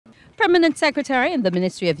Permanent Secretary in the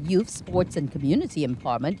Ministry of Youth, Sports and Community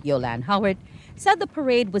Empowerment, Yolande Howard, said the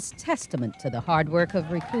parade was testament to the hard work of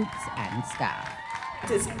recruits and staff. It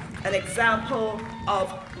is an example of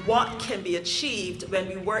what can be achieved when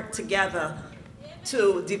we work together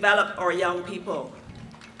to develop our young people.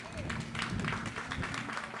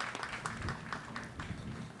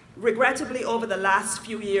 Regrettably, over the last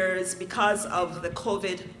few years, because of the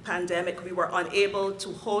COVID pandemic, we were unable to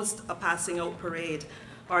host a passing out parade.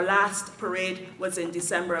 Our last parade was in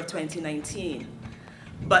December of 2019.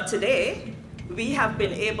 But today, we have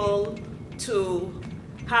been able to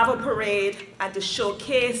have a parade and to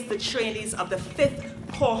showcase the trainees of the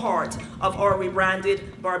 5th cohort of our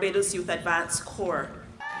rebranded Barbados Youth Advance Corps.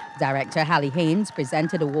 Director Hallie Haynes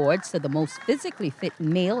presented awards to the most physically fit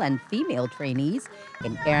male and female trainees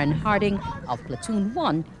in Aaron Harding of Platoon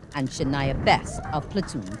 1 and Shania Best of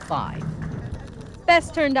Platoon 5.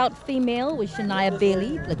 Best turned out female was Shania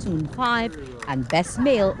Bailey, Platoon 5, and Best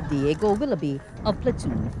Male, Diego Willoughby of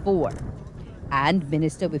Platoon 4. And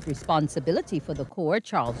Minister with responsibility for the Corps,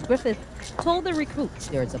 Charles Griffith, told the recruits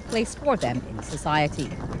there is a place for them in society.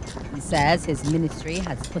 He says his ministry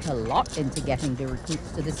has put a lot into getting the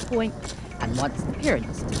recruits to this point and wants the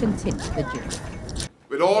parents to continue the journey.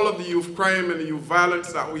 With all of the youth crime and the youth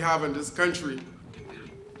violence that we have in this country,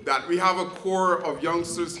 that we have a core of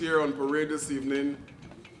youngsters here on parade this evening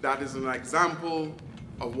that is an example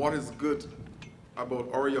of what is good about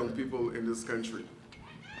our young people in this country.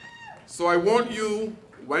 So I want you,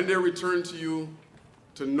 when they return to you,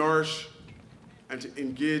 to nourish and to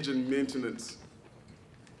engage in maintenance.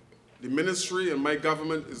 The ministry and my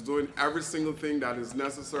government is doing every single thing that is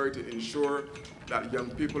necessary to ensure that young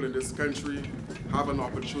people in this country have an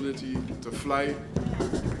opportunity to fly,